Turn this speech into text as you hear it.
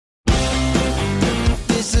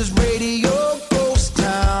This is Radio Ghost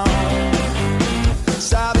Town.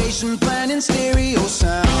 Salvation Plan in stereo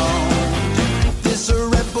sound. This a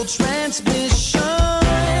rebel transmission.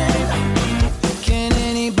 Can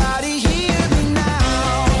anybody hear me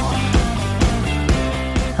now?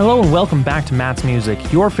 Hello and welcome back to Matt's Music,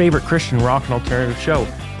 your favorite Christian rock and alternative show.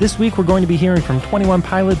 This week we're going to be hearing from 21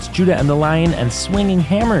 Pilots, Judah and the Lion, and Swinging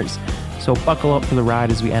Hammers. So buckle up for the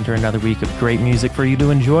ride as we enter another week of great music for you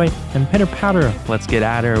to enjoy. And pitter patter, let's get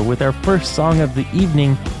at her with our first song of the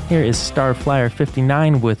evening. Here is Starflyer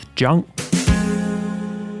 59 with Junk.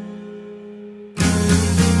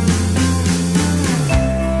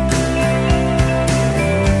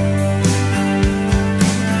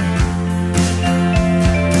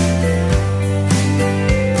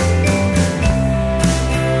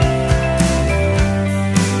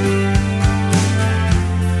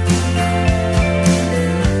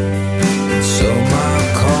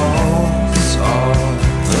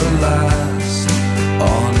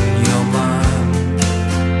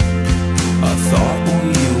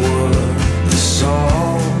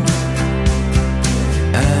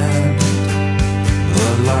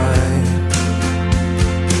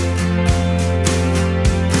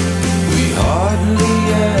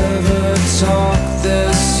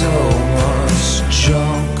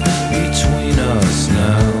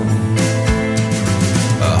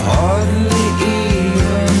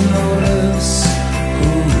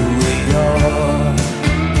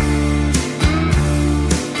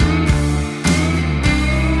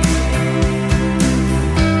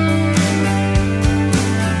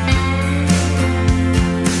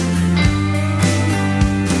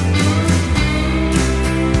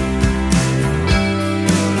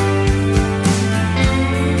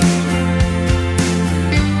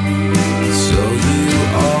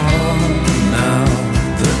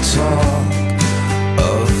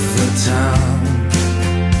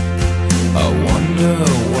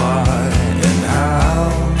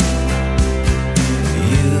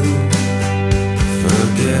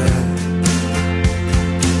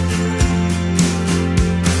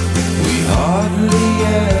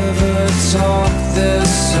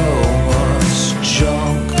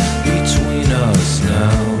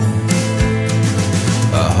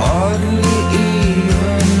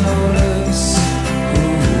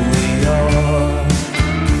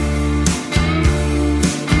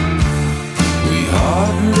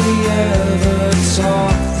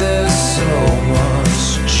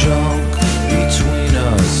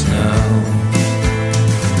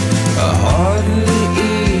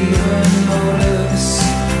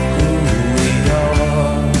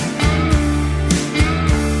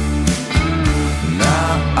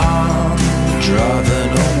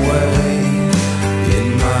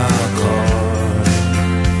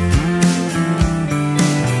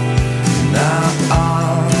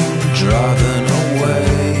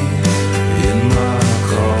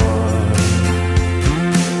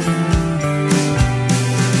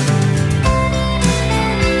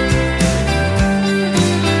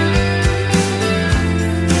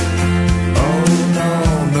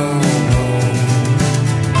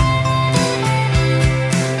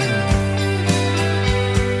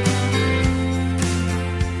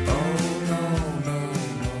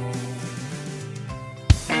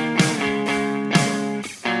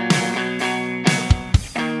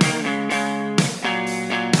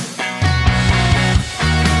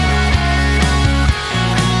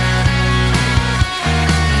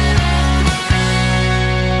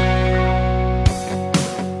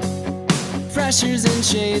 Pressures and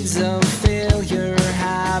shades of failure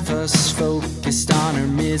have us focused on our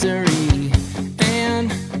misery, and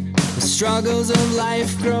the struggles of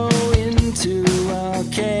life grow into a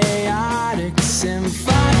chaotic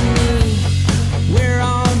symphony. We're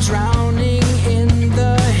all drowning in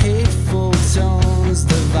the hateful tones,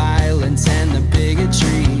 the violence and the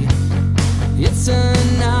bigotry. It's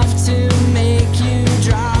enough to make you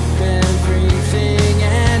drop everything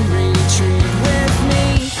and retreat with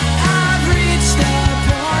me. I've reached a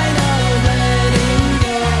point of letting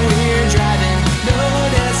go. We're driving, no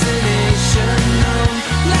destination known.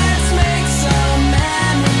 Let's make some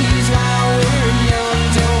memories while we're young.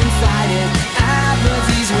 Don't fight it,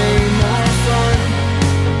 apathy's way more fun.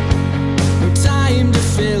 No time to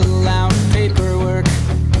fill out paperwork.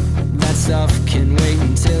 That stuff can wait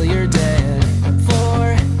until you're dead.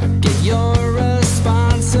 Forget your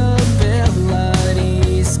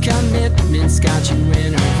responsibilities. Commitments got you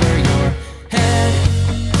in over your head.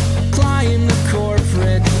 Climb the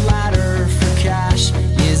corporate ladder for cash.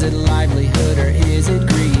 Is it livelihood or is it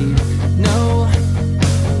greed? No,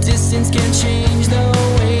 distance can change the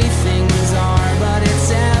way things are, but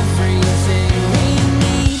it's everything we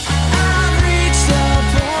need.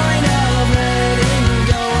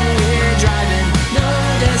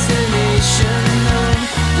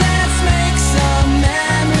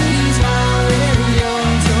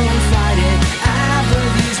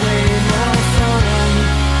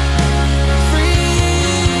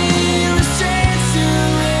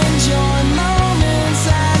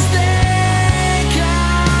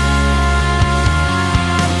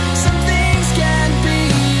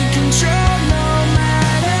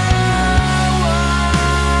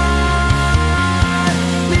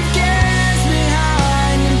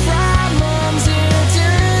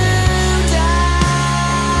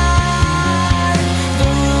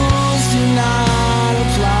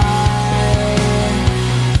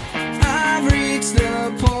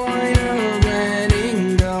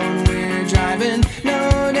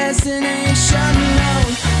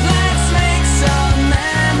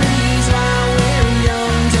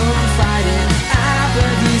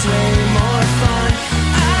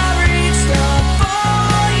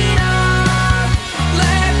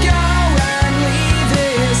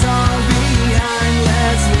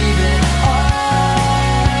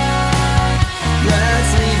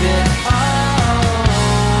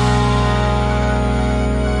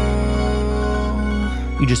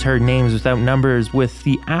 You just heard Names Without Numbers with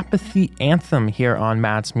the Apathy Anthem here on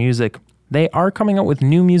Matt's Music. They are coming out with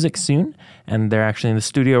new music soon, and they're actually in the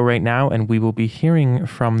studio right now, and we will be hearing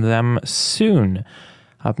from them soon.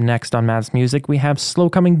 Up next on Matt's Music, we have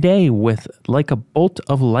Slow Coming Day with Like a Bolt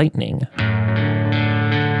of Lightning.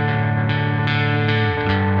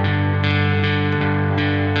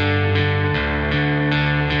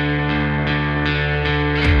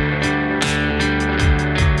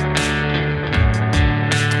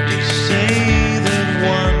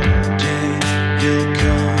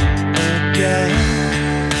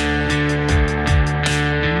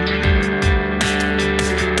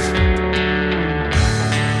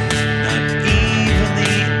 Not even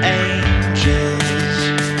the angels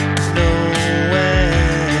know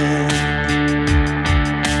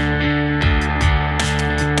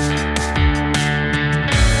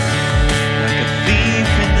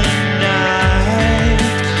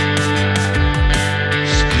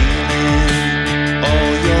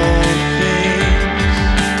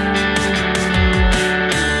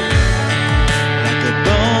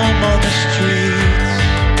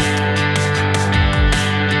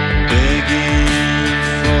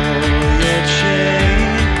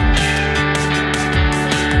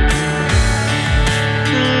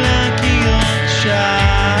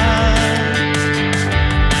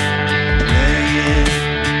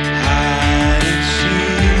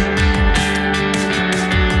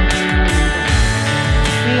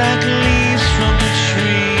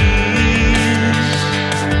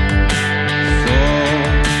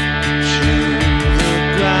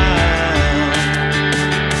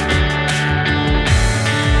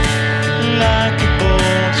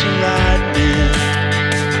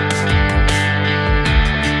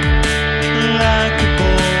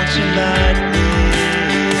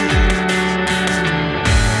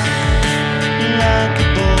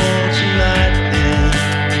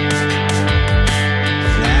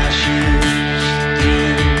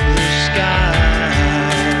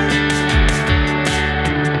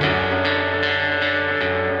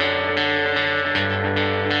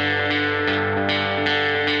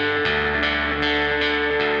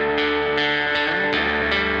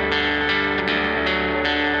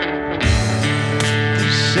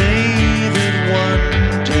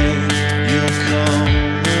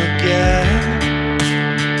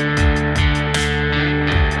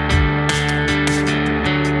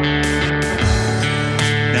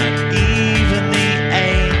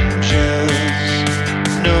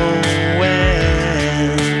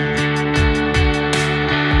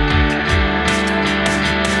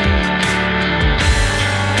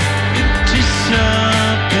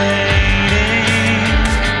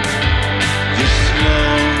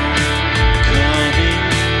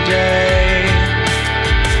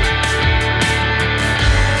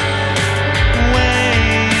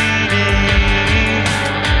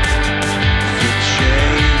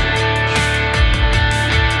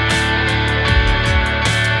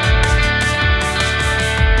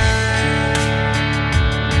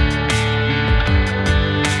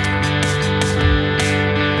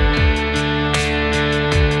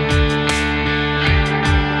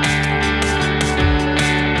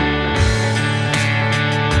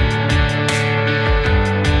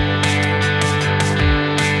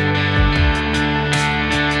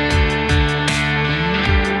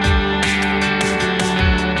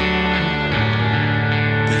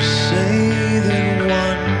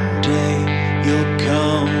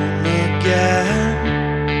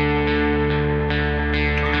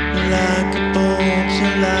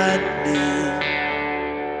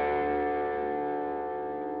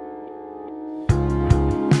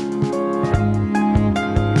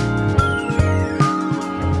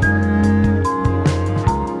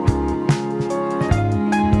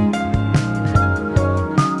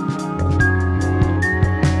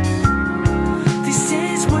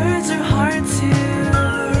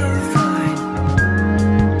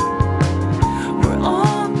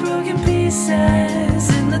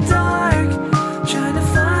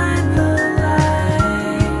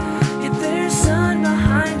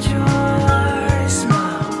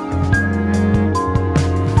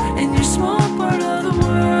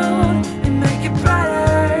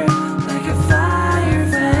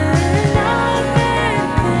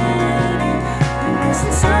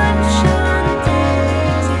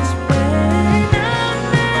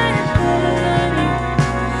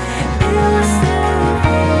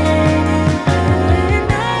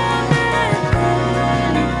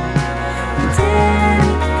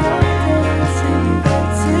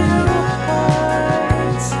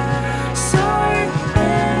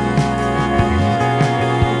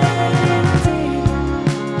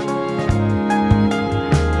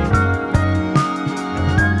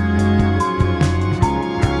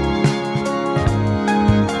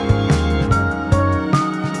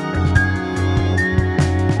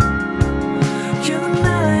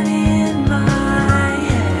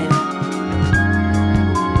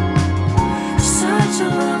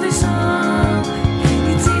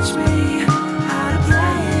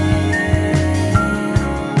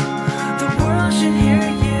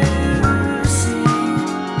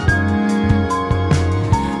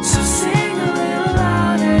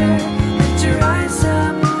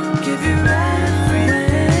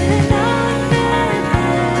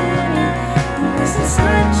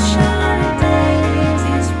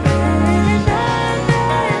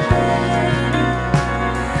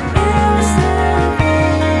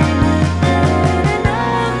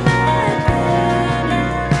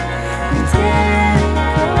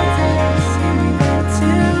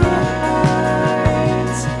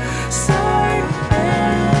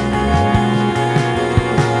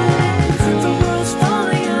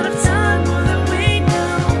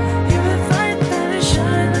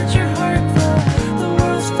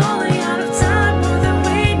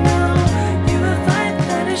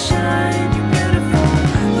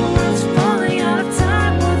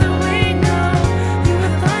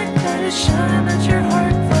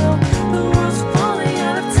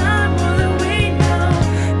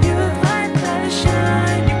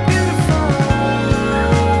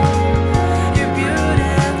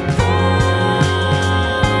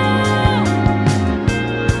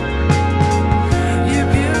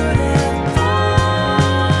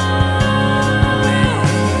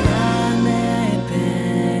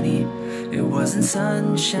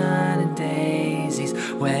sunshine and daisies.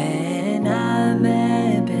 When I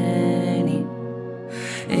met Benny,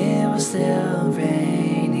 it was still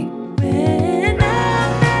raining. When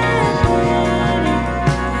I met Benny,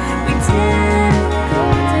 we didn't go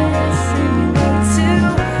dancing. We let two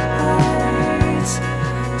hearts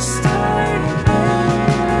start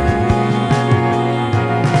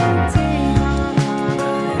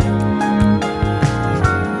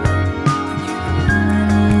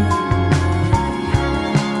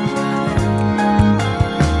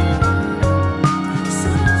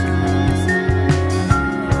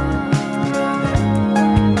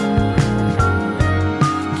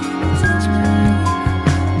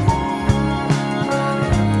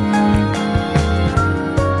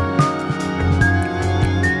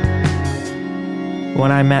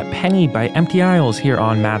When I Met Penny by Empty Isles here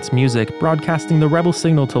on Matt's Music, broadcasting the Rebel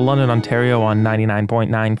Signal to London, Ontario on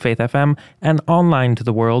 99.9 Faith FM and online to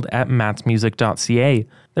the world at mattsmusic.ca.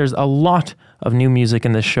 There's a lot of new music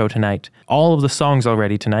in this show tonight. All of the songs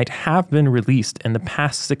already tonight have been released in the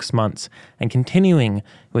past 6 months, and continuing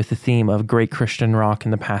with the theme of great Christian rock in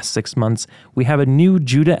the past 6 months, we have a new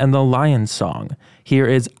Judah and the Lion song. Here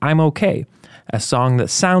is I'm Okay, a song that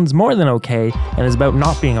sounds more than okay and is about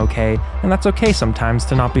not being okay, and that's okay sometimes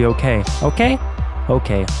to not be okay. Okay?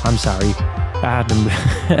 Okay, I'm sorry. I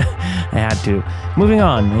had to. Moving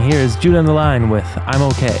on, here is Judah and the Lion with I'm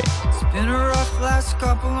Okay. It's been a rough last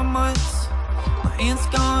couple of months. My aunt's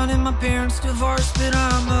gone and my parents divorced, but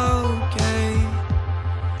I'm okay.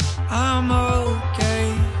 I'm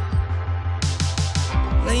okay.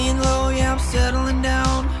 Laying low, yeah, I'm settling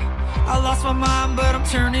down. I lost my mind, but I'm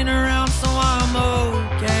turning around, so I'm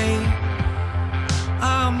okay.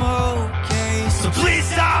 I'm okay. So please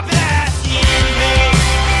stop asking me.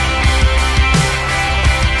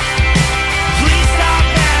 Please stop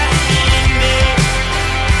asking me.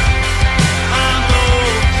 I'm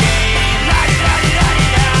okay.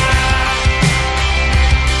 La-di-da-di-da-di-da.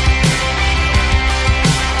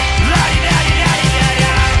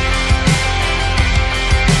 La-di-da-di-da-di-da-da.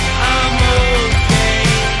 I'm okay.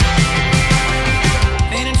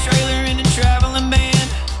 Van and trailer in a traveling band.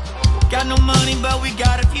 Got no money, but we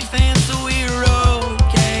got a few fans, so we're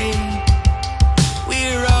okay.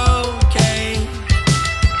 We're okay.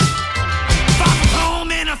 Far from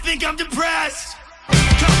home and I think I'm depressed.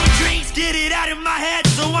 Couple drinks, get it out of my head,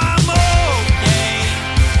 so I'm okay.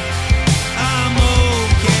 I'm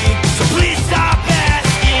okay. So please stop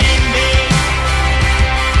asking me.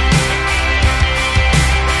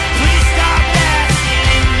 Please stop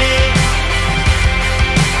asking me.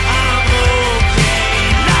 I'm okay.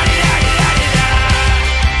 La-di-da-di-da-di-da.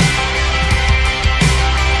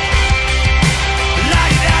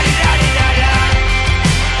 La-di-da-di-da-di-da-da.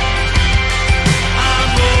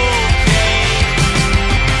 I'm okay.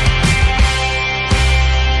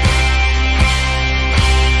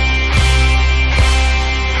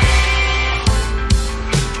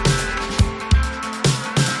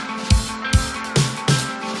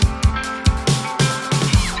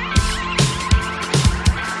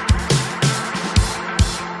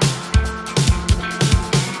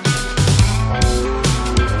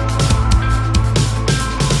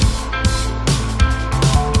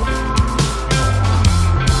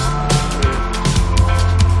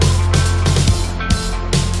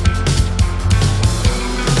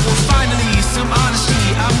 Well, finally, some honesty.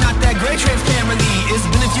 I'm not that great transparently. It's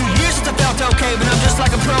been a few years since I felt okay, but I'm just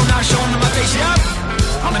like a pro, not showing them my face. Yup,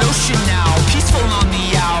 I'm an ocean now, peaceful on the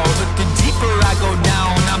owl. But the deeper I go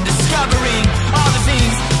down, I'm discovering all the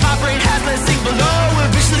things my brain has let sink below.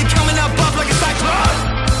 Eventually coming up like a cyclone.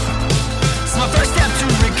 It's my first step to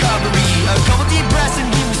recovery. A couple deep breaths and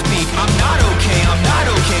we speak. I'm not okay, I'm not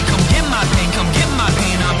okay. Come get my pain, come get my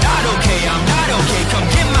pain. I'm not okay, I'm not okay. Come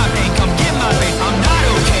get my pain, come get my pain. I'm not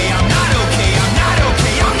okay, I'm not okay. I'm not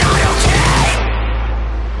okay, I'm not okay.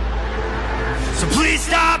 So please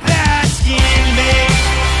stop asking me.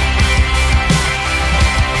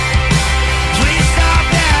 Please stop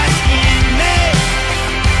asking me.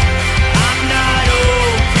 I'm not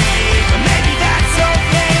okay, but maybe that's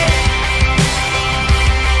okay.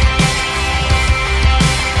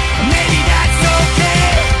 Maybe that's okay.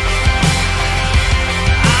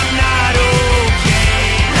 I'm not okay.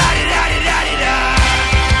 La-di-da-di-da-di-da.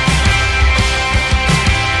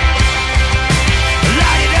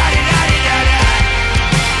 La-di-da-di-da-di-da-da.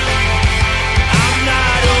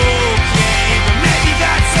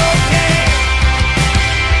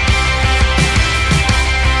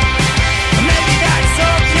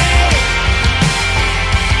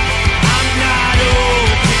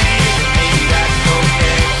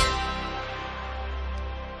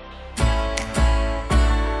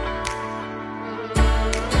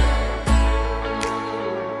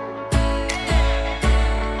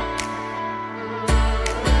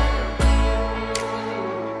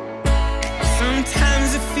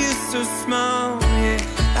 so small, yeah,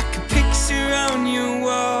 like a picture on your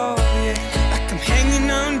wall, yeah, like I'm hanging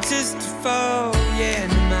on just to fall, yeah,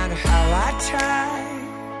 no matter how I try.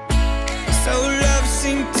 So love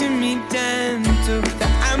seemed to me gentle,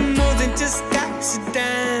 that I'm more than just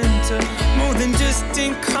accidental, more than just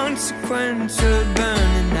inconsequential,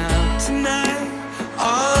 burning out tonight.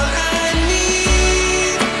 All I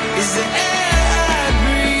need is the air I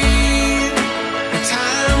breathe, the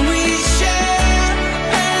time we share,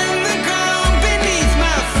 and the ground beneath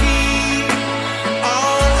my feet.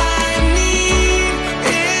 All I need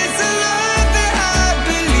is the love that I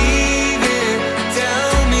believe in.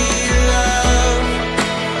 Tell me, love,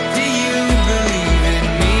 do you believe in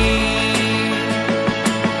me?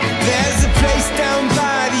 There's a place down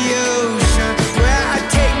by the ocean where I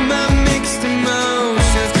take my mixed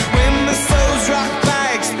emotions, when my soul's rocked by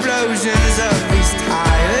explosions of these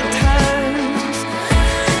tired times,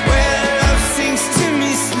 where love sinks to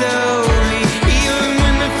me slowly, even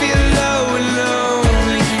when I feel low and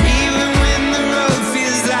lonely, even when the road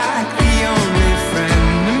feels like the only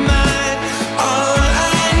friend of mine. All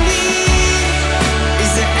I need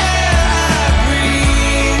is the air I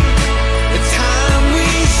breathe, the time we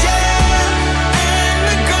share, and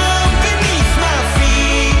the ground beneath my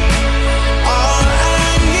feet. All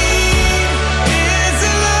I need is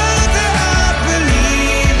the love that I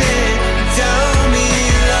believe in. Tell me,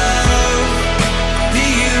 love, do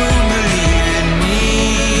you believe in me?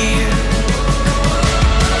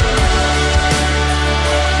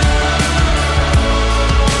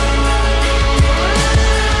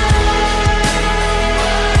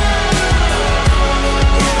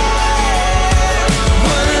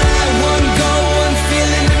 One light, one goal, one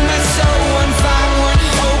feeling in my soul, one fight, one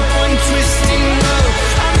hope, one twisting road.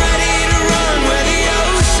 I'm ready to run where the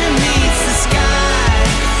ocean meets the sky,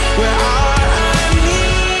 where all I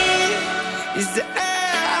need is the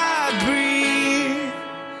air I breathe,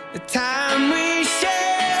 the time we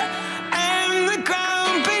share, and the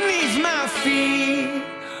ground beneath my feet.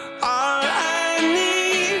 All I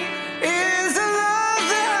need is the love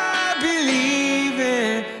that I believe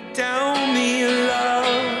in. Tell me,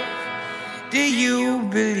 love, do you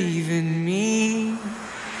believe in me?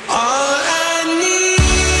 All I need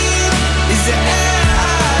is the air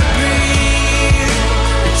I breathe,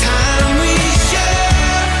 the time we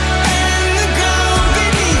share, and the ground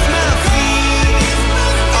beneath my feet.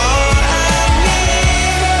 All I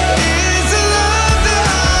need is the love that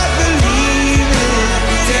I believe in.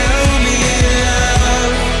 Tell me,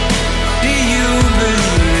 love, do you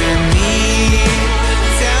believe in me?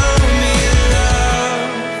 Tell me,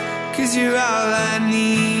 love, 'cause you're all I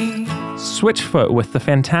need. Switchfoot with the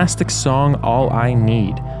fantastic song All I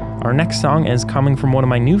Need. Our next song is coming from one of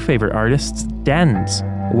my new favorite artists, Dens.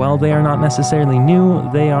 While they are not necessarily new,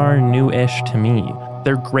 they are new-ish to me.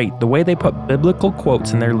 They're great. The way they put biblical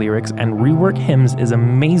quotes in their lyrics and rework hymns is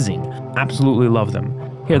amazing. Absolutely love them.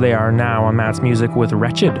 Here they are now on Matt's Music with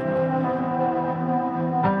Wretched.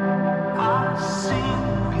 I sing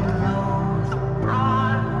below the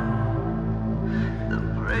brine, the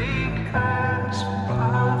breakers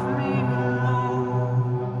drive me low,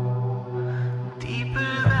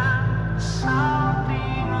 deeper than the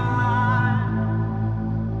sounding line.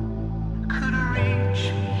 Could reach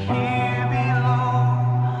here below.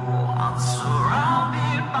 I'm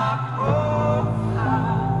surrounded by profound,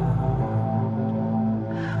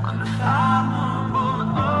 unfathomable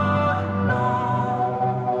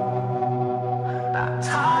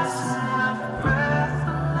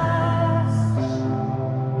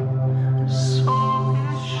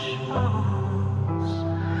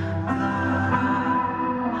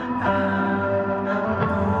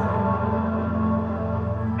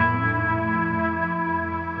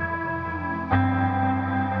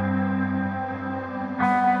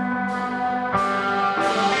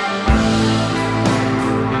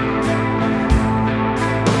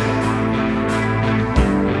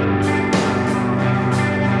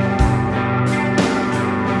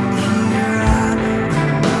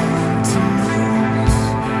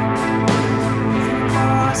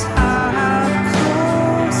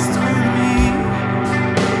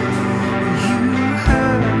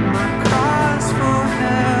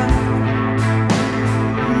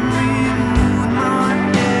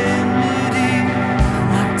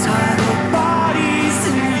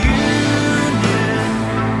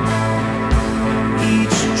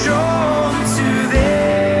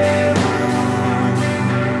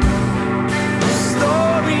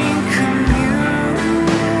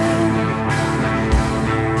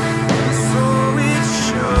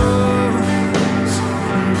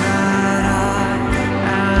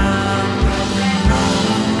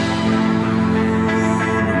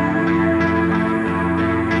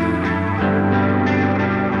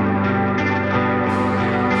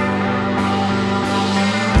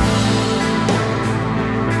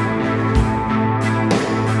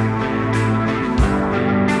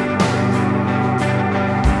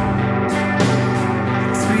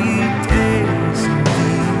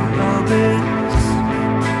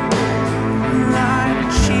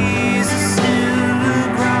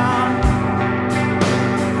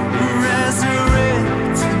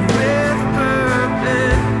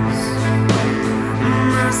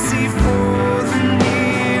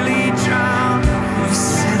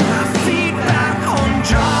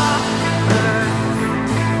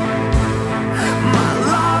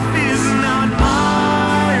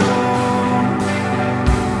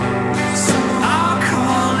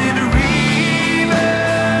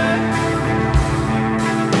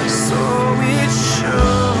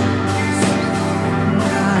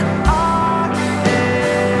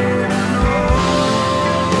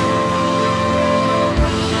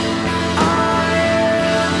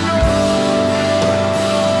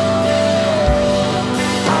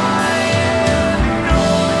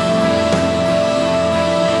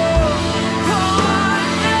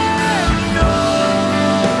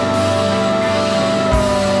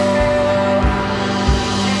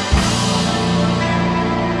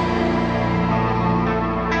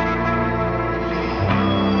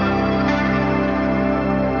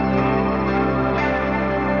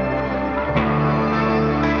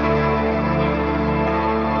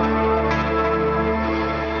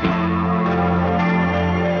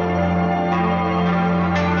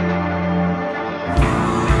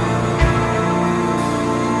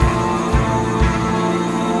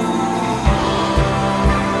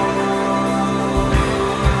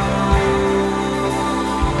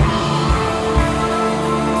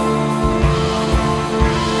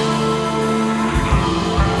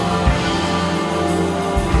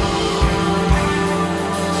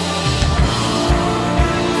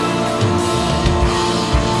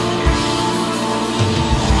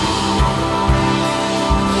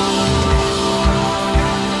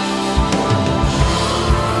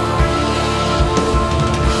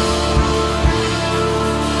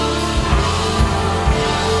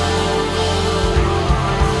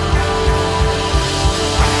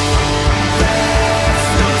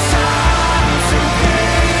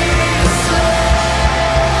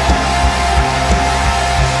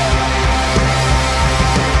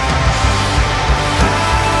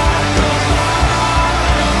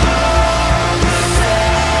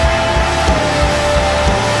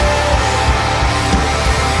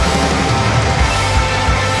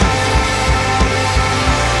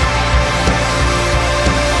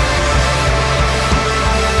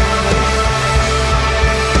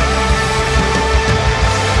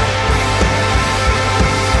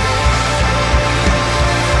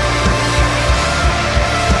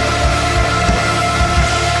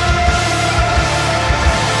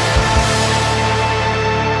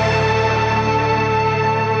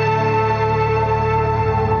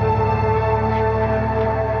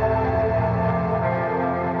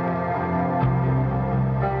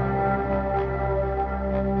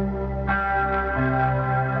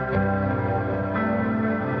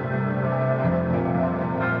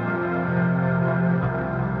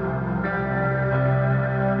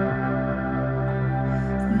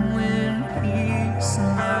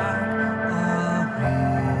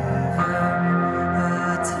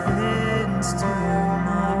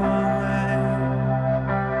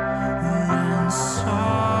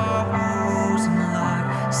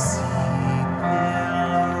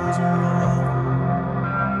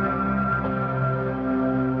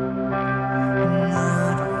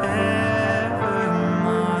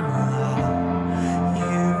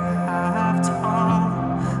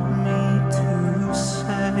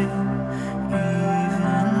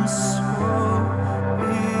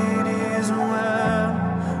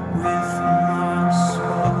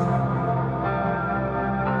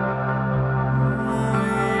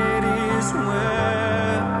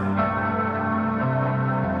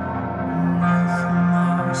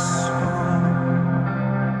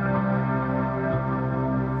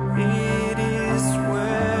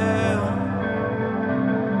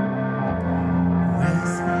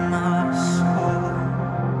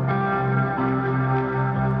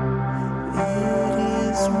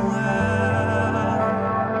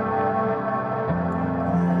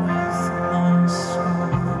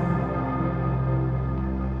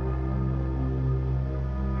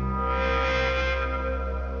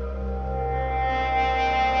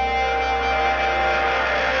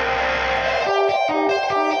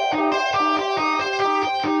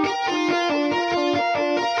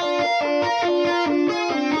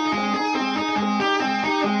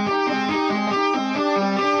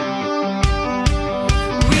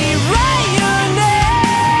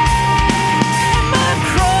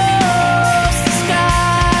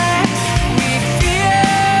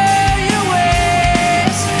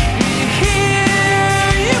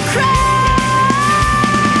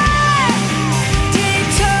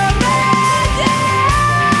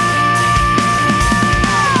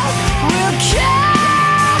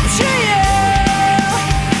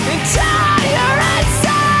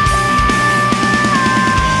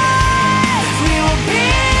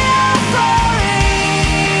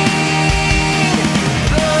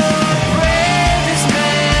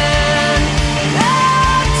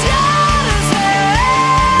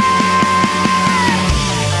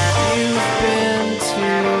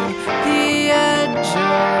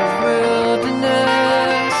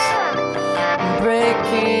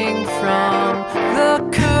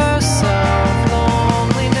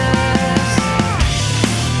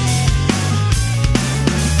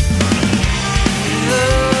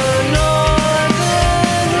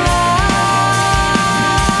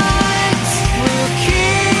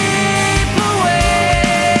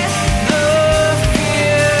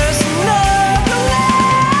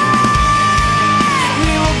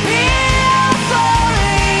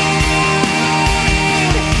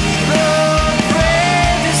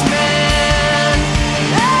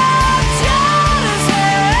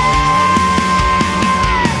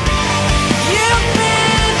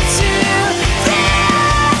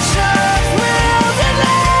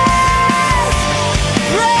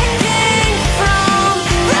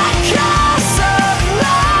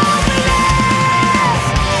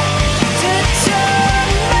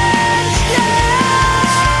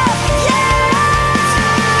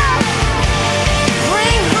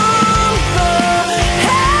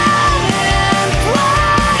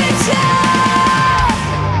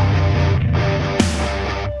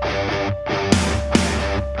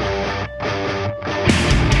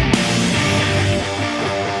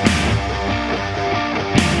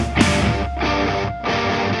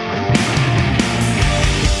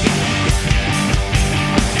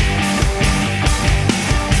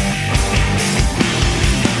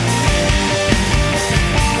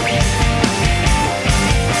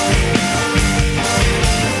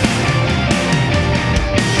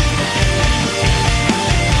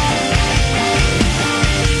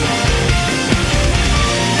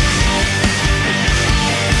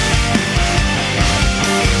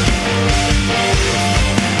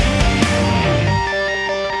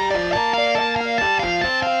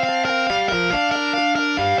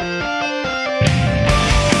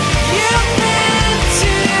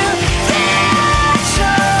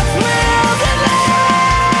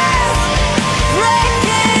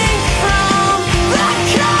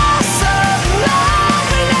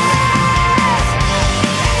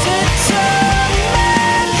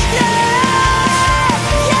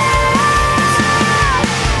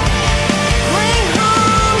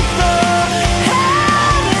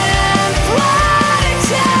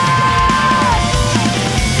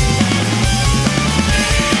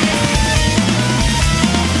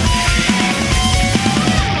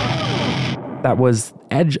That was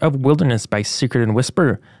Edge of Wilderness by Secret and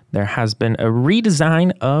Whisper. There has been a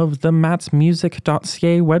redesign of the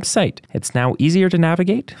matsmusic.ca website. It's now easier to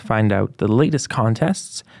navigate, find out the latest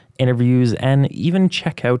contests, interviews, and even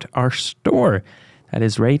check out our store. That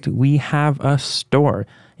is right, we have a store.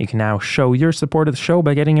 You can now show your support of the show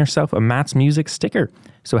by getting yourself a Matt's Music sticker.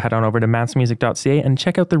 So head on over to matsmusic.ca and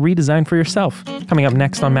check out the redesign for yourself. Coming up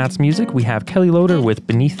next on Matt's Music, we have Kelly Loader with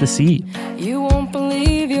Beneath the Sea. You won't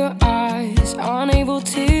believe your eyes, unable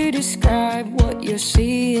to describe what you're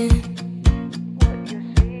seeing.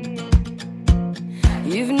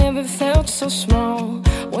 You've never felt so small.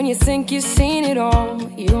 When you think you've seen it all,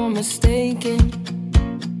 you're mistaken.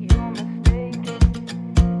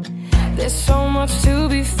 There's so much to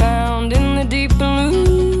be found in the deep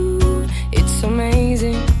blue. It's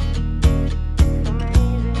amazing.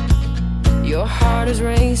 Your heart is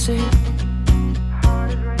racing.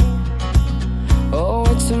 Oh,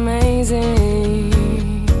 it's amazing.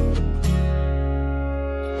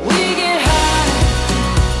 We get high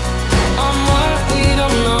on what we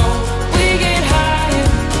don't know. We get higher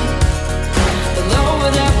the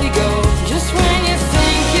lower that we go. Just when you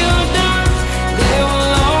think you're done, there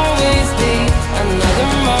will always be another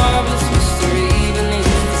marvelous mystery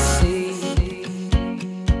beneath the sea.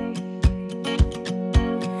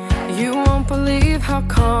 You won't believe how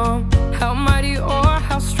calm, how mighty, or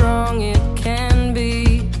how strong it can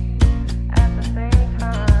be. At the same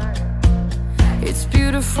time, it's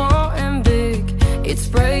beautiful and big, it's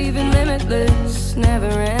brave and limitless, never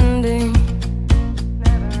ending.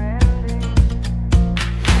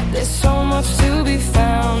 There's so much to be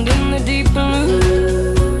found in the deep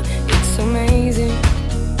blue. It's amazing.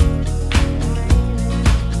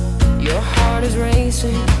 Your heart is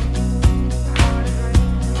racing.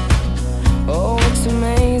 Oh, it's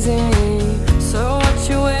amazing. So what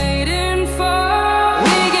you waiting for?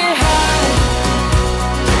 We get high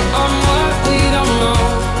on what we don't know.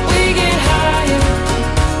 We get higher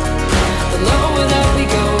the lower that we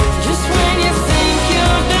go. Just when you think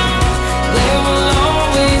you're done, there will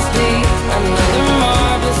always be another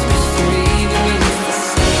marvelous mystery beneath the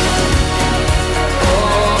sea.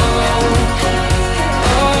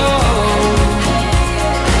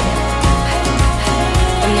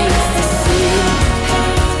 Beneath the sea.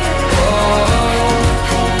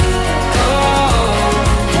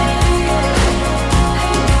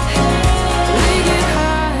 We get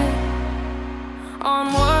high on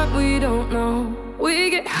what we don't know. We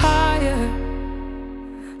get higher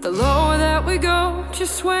the lower that we go.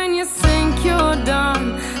 Just when you think you're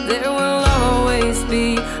done, there will always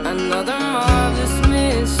be another marvelous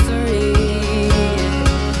mystery.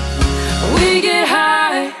 We get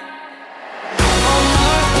high on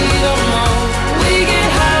what we don't know. We get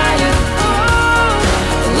higher,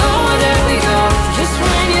 the lower that we go. Just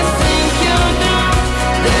when you think you're done,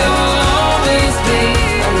 there will always be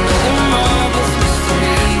another marvelous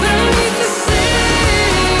mystery beneath the sea.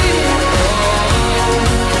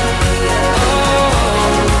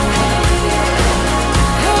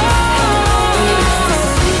 Beneath the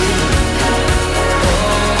sea.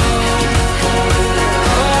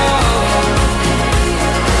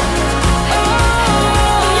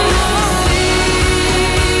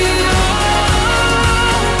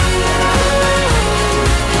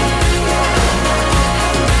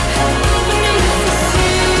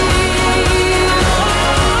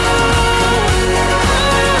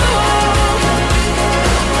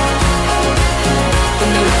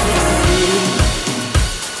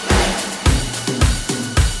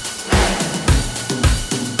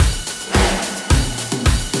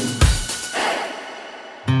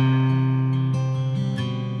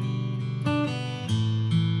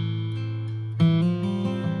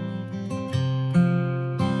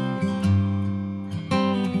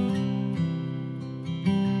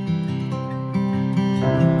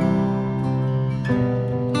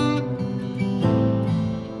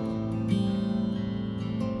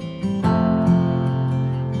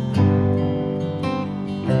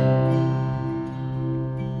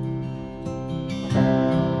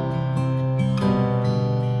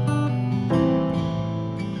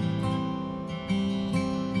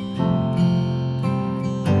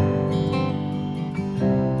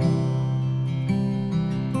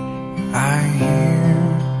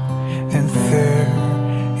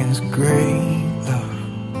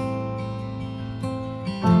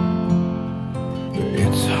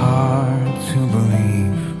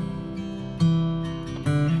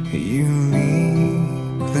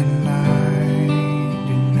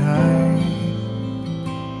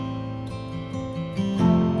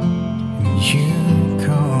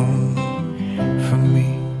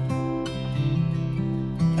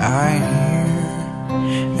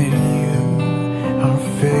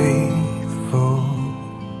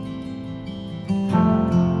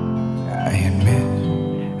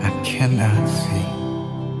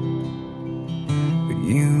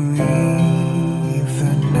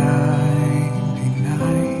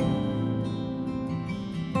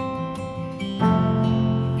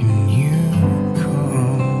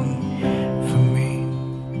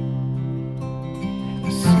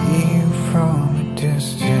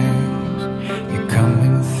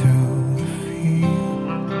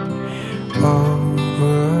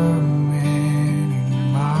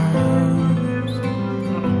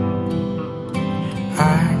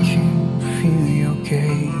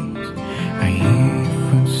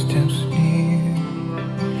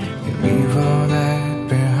 Leave all that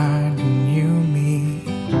behind and you meet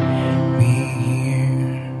me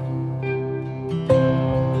here.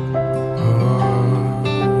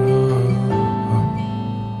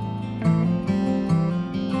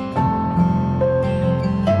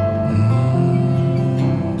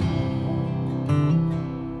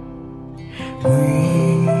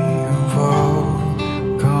 We have all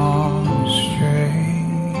gone astray,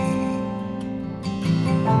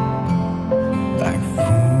 like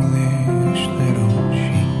foolish little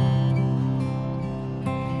sheep.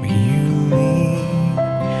 But you leave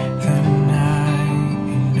the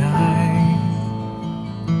 99,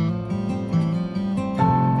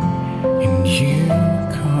 and you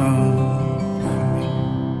come for me.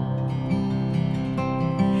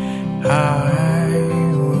 I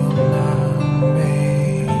will not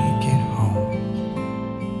make it home.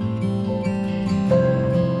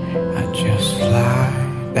 I just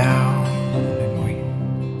lie down and wait.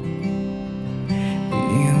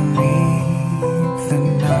 You leave the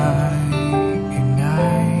 99,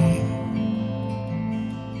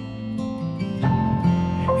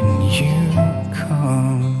 and you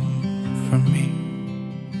come for me.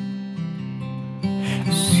 I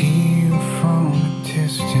see you from a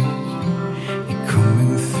distance. You're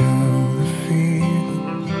coming through the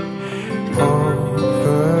field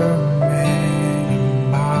over many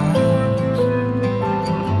miles.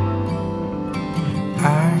 I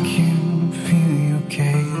can feel your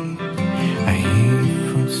gaze. I hear your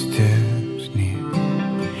footsteps near.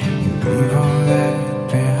 You leave all that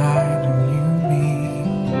behind and you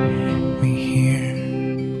meet me here.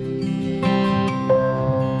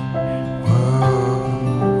 Whoa.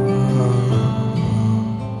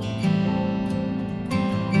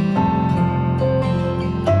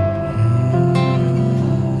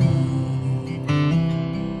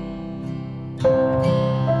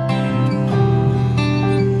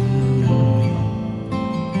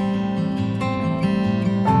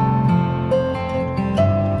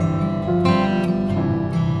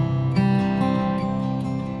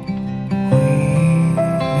 We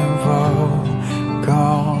have all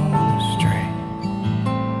gone astray,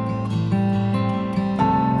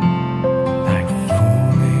 like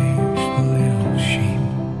foolish little sheep.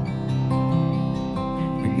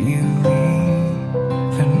 But you leave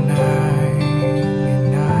the 99,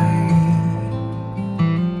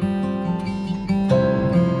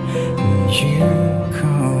 and you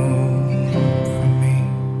come for me.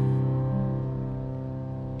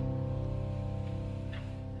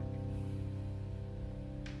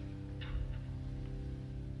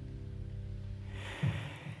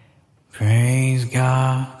 Praise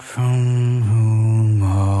God from whom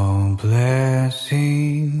all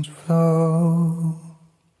blessings flow.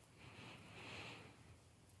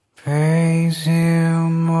 Praise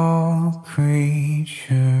Him, all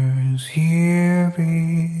creatures here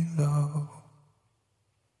below.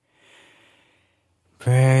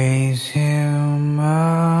 Praise Him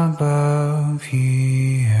above,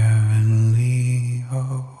 ye heavenly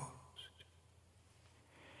host.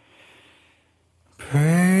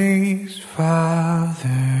 Praise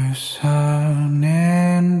Father, Son,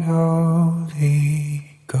 and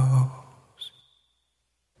Holy Ghost.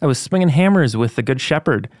 I was swinging hammers with The Good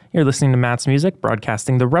Shepherd. You're listening to Matt's Music,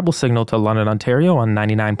 broadcasting the Rebel Signal to London, Ontario on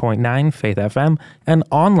 99.9 Faith FM and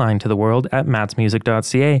online to the world at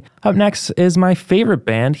mattsmusic.ca. Up next is my favorite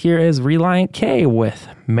band. Here is Reliant K with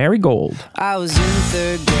Marigold. I was in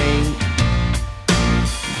third grade.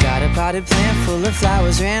 Got a potted plant full of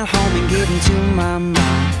flowers. Ran home and gave them to my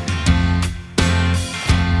mom.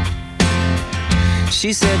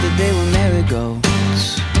 She said that they were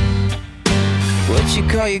marigolds, what you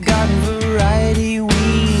call your garden variety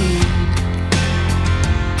weed.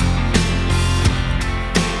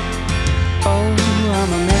 Oh,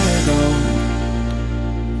 I'm a marigold.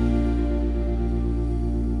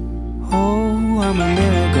 Oh, I'm a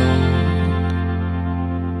marigold.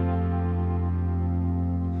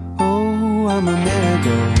 Oh, I'm a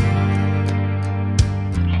marigold.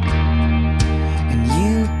 And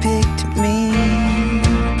you picked me.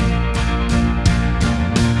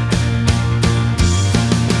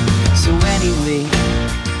 So anyway,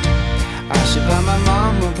 I should buy my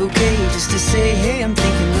mom a bouquet just to say, hey, I'm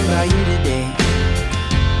thinking about you today.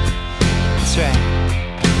 That's right,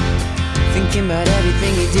 thinking about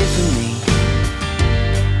everything you did for me.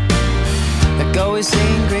 Like always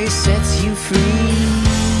saying grace sets you free.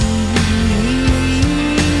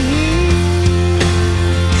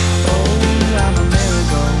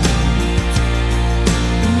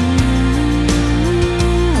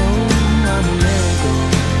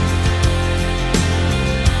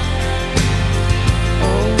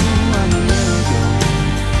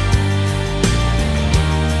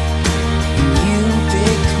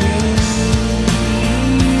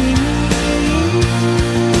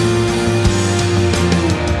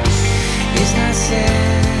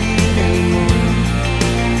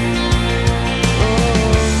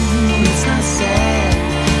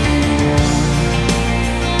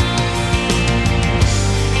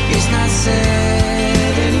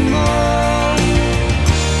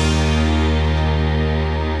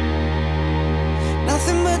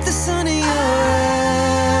 the sun in your eyes.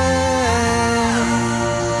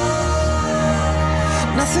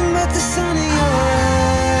 Nothing but the sun in your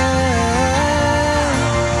eyes.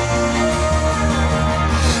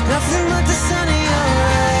 Nothing but the sun in your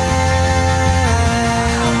eyes.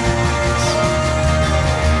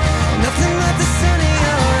 Nothing but the sun in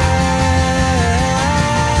your eyes.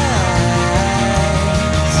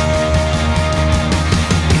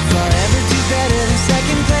 If I ever do better than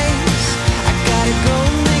second place, I gotta go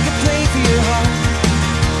and make a play for your heart.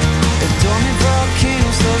 A dormant volcano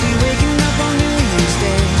slowly waking up on New Year's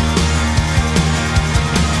Day.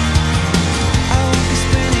 I won't be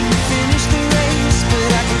sprinting to finish the race, but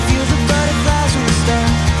I can feel the butterflies when we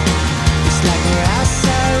start. It's like we're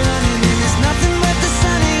outside running and there's nothing but the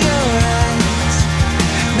sun in your eyes.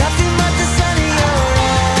 Nothing but the sun in your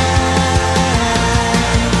eyes.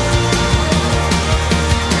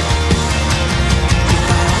 If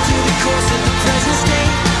I alter the course of the present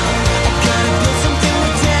state, I gotta build something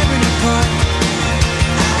we're tearing apart.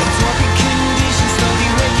 A torpid condition slowly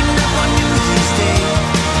waking up on New Year's Day.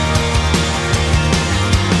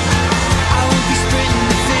 I won't be sprinting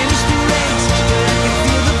to finish the race, but I can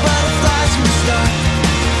feel the butterflies from the start.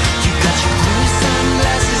 You got your blue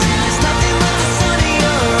sunglasses and there's nothing but the sun in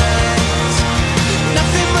your eyes.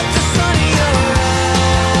 Nothing but the sun in your eyes.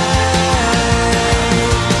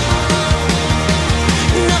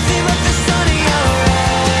 Nothing but the sun in your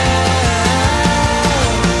eyes.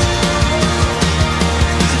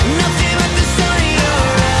 Nothing but the sun in your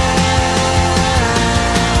eyes.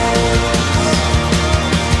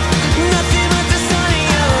 Nothing but the sun in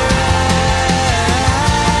your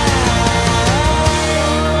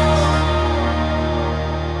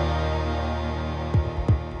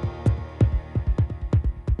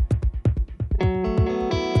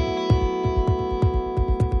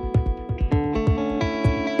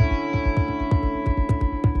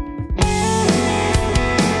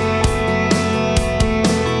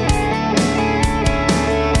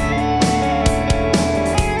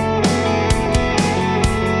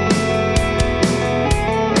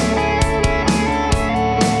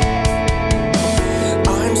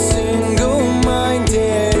I'm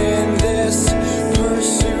single-minded in this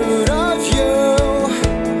pursuit of you.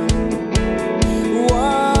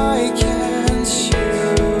 Why can't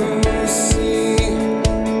you see?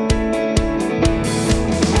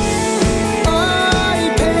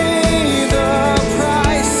 I pay the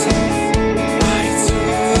price. I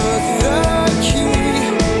took the key.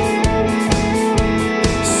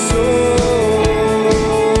 So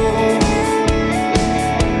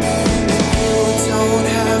you don't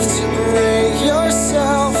have to break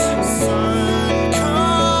yourself.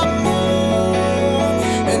 Come on.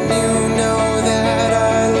 And you know that I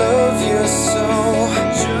love you so.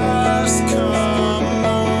 Just come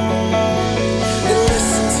on. And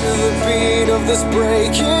listen to the beat of this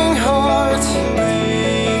breaking heart.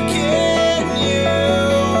 Breaking you.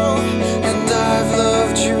 And I've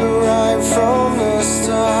loved you right from the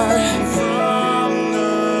start. From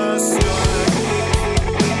the start.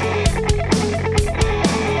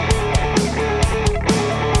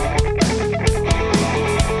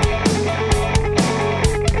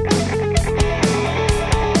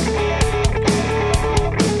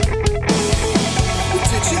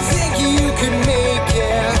 Did you think you could make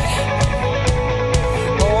it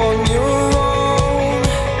on your own?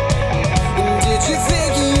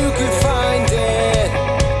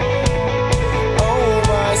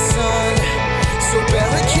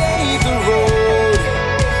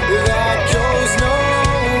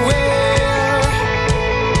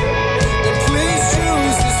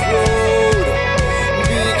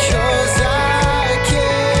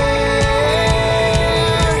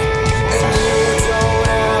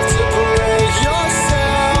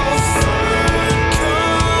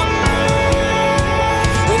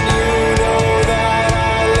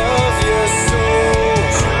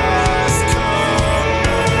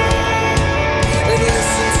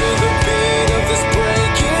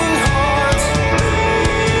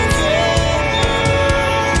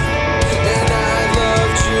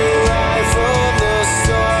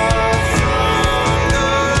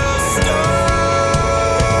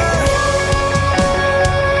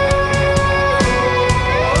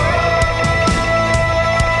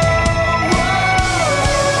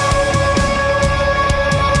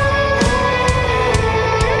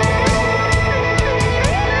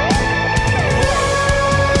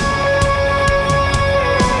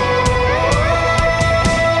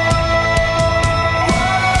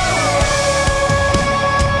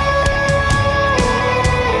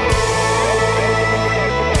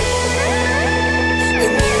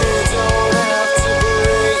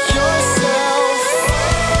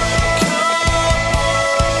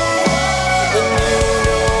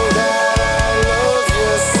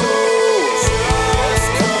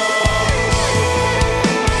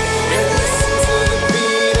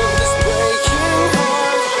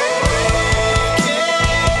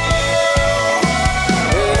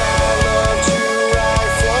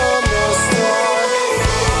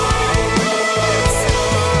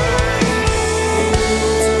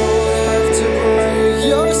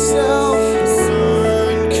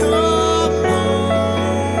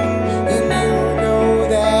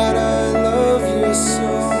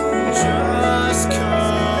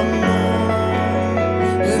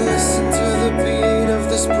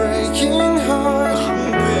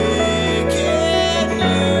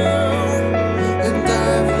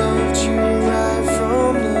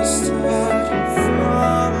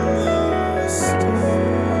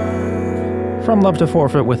 from Love to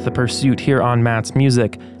Forfeit with The Pursuit here on Matt's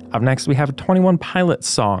Music. Up next, we have a 21 Pilots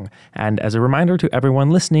song. And as a reminder to everyone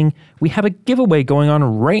listening, we have a giveaway going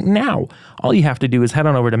on right now. All you have to do is head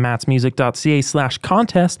on over to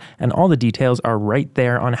mattsmusic.ca/contest, and all the details are right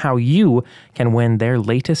there on how you can win their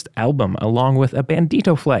latest album, along with a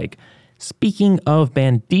Bandito flag. Speaking of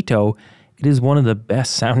Bandito, it is one of the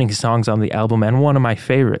best sounding songs on the album and one of my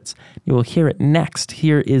favorites. You will hear it next.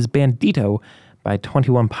 Here is Bandito by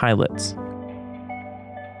 21 Pilots.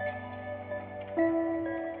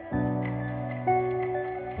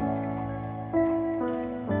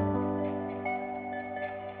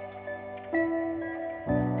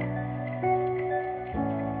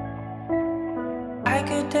 I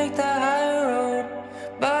could take the high road,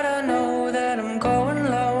 but I know that I'm going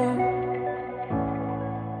low.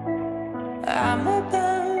 I'm a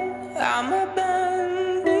bandito.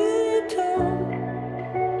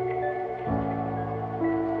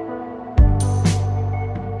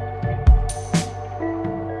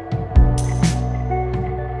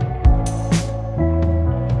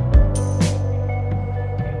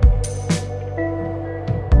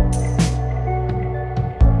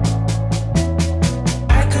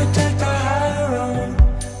 I could take the high road,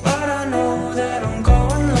 but I know that I'm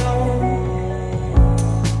going low.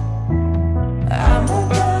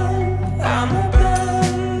 I'm a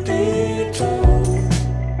bandito.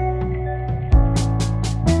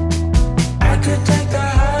 I could take the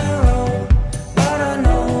high road, but I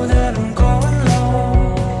know that I'm going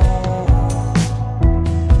low.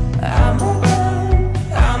 I'm a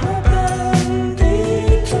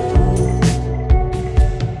bandito.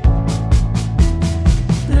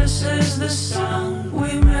 This is the sound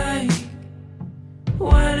we make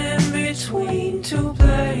when in between two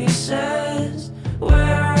places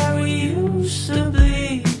where we used to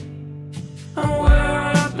be and where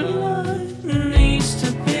our blood needs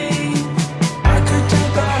to be. I could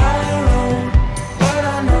take the high road, but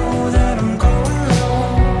I know that I'm going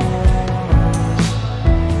low.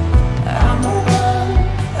 I'm a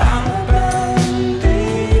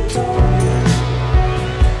bandito.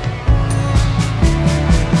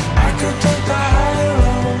 I could take the high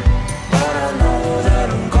road, but I know that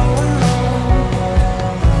I'm going low.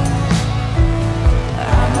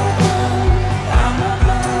 I'm a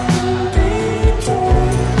bandito.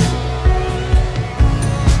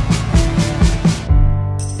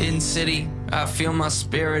 In city, I feel my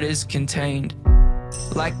spirit is contained.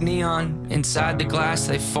 Like neon, inside the glass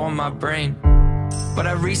they form my brain. But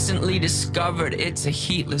I recently discovered it's a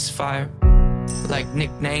heatless fire. Like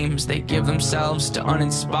nicknames they give themselves to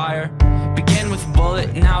uninspire. Began with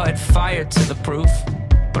bullet, now add fire to the proof.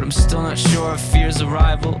 But I'm still not sure if fear's a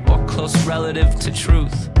rival or close relative to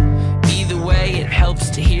truth. Either way, it helps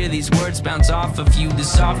to hear these words bounce off of you. The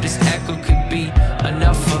softest echo could be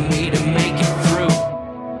enough for me to make it through.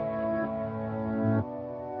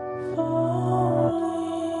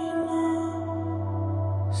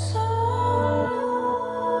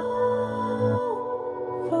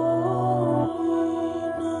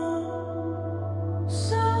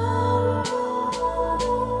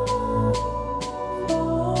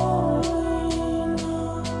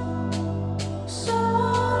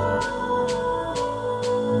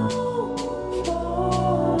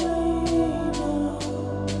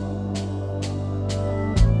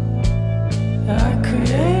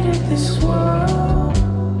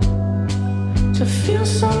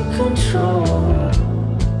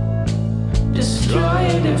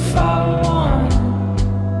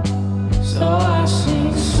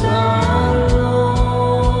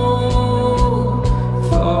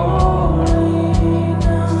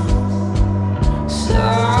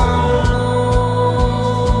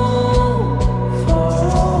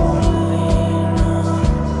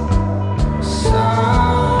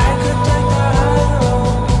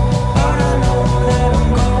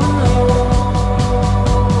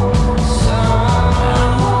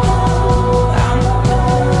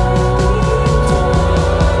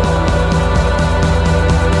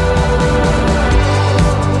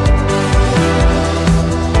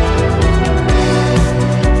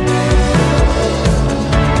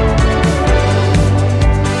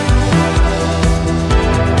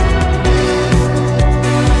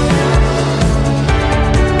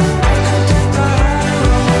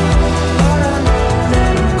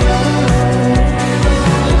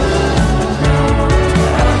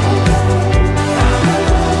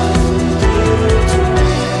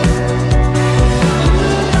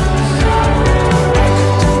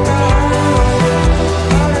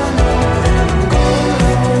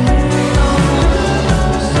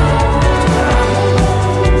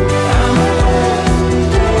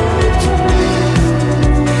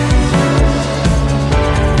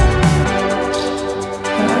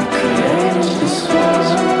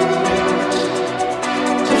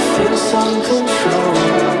 lost on control,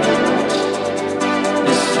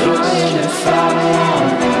 destroying if I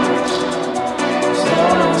want.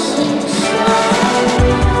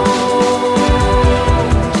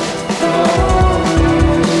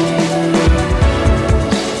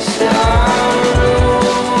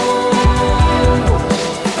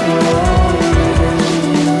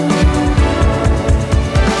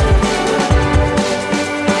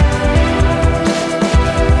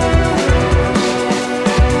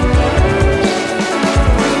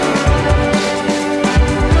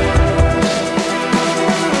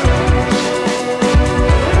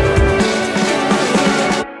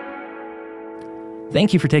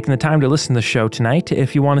 Thank you for taking the time to listen to the show tonight.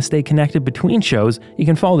 If you want to stay connected between shows, you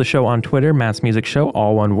can follow the show on Twitter, Matt's Music Show,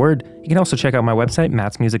 all one word. You can also check out my website,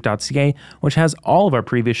 mattsmusic.ca, which has all of our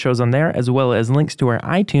previous shows on there, as well as links to our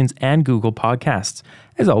iTunes and Google podcasts.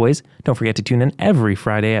 As always, don't forget to tune in every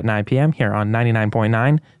Friday at 9 p.m. here on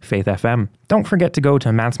 99.9 Faith FM. Don't forget to go to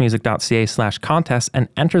mattsmusic.ca/contest and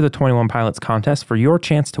enter the 21 Pilots contest for your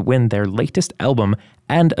chance to win their latest album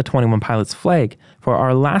and a 21 Pilots flag. For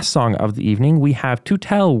our last song of the evening, we have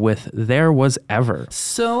Tutel with There Was Ever.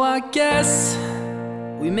 So I guess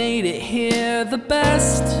we made it here the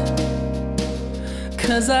best,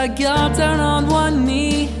 'cause I got down on one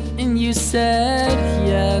knee and you said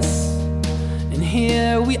yes. And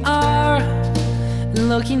here we are,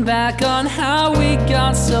 looking back on how we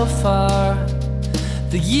got so far.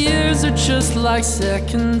 The years are just like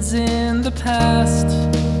seconds in the past.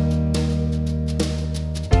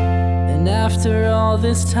 And after all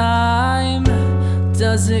this time,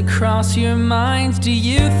 does it cross your mind? Do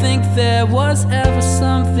you think there was ever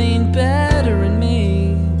something better in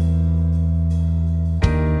me?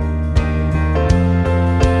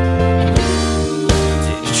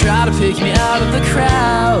 Did you try to pick me out of the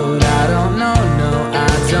crowd? I don't know, no, I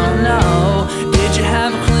don't know. Did you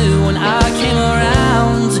have a clue when I came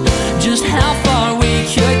around just how far we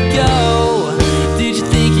could go? Did you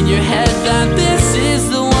think in your head that this is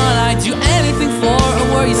the one I'd do anything for? Or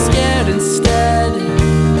were you scared instead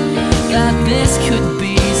that this could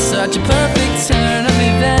be such a perfect turn of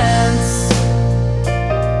events?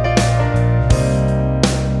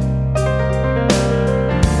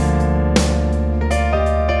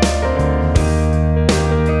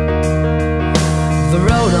 The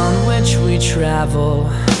road on which we travel,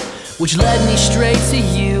 which led me straight to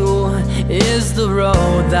you, is the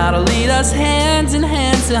road that'll lead us hand in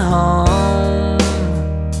hand to home.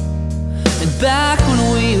 And back when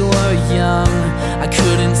we were young, I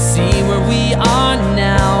couldn't see where we are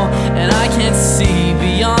now, and I can't see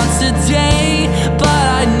beyond today, but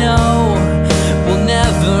I know we'll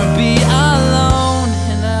never be alone.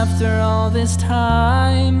 And after all this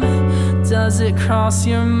time, does it cross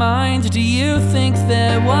your mind? Do you think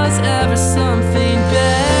there was ever something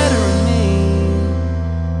better in me?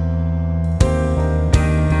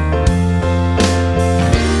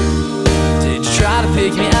 Did you try to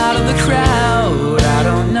pick me out of the crowd? I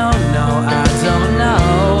don't know, no, I don't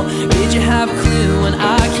know. Did you have a clue when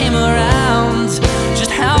I came around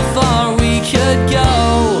just how far we could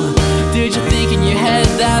go? Did you think in your head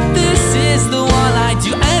that this is the one I'd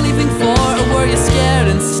do anything for? Or were you scared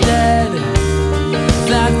instead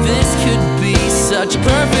that this could be such a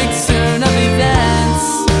perfect turn of events?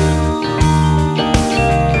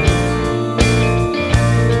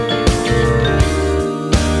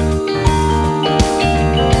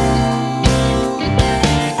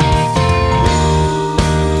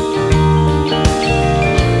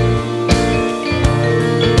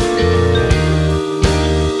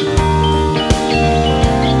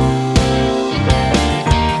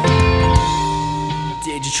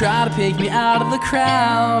 Try to pick me out of the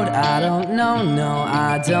crowd. I don't know, no,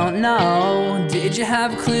 I don't know. Did you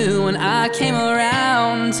have a clue when I came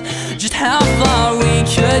around just how far we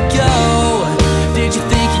could go? Did you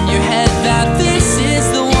think in your head that this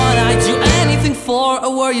is the one I'd do anything for? Or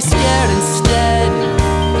were you scared instead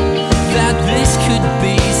that this could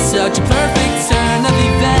be such a perfect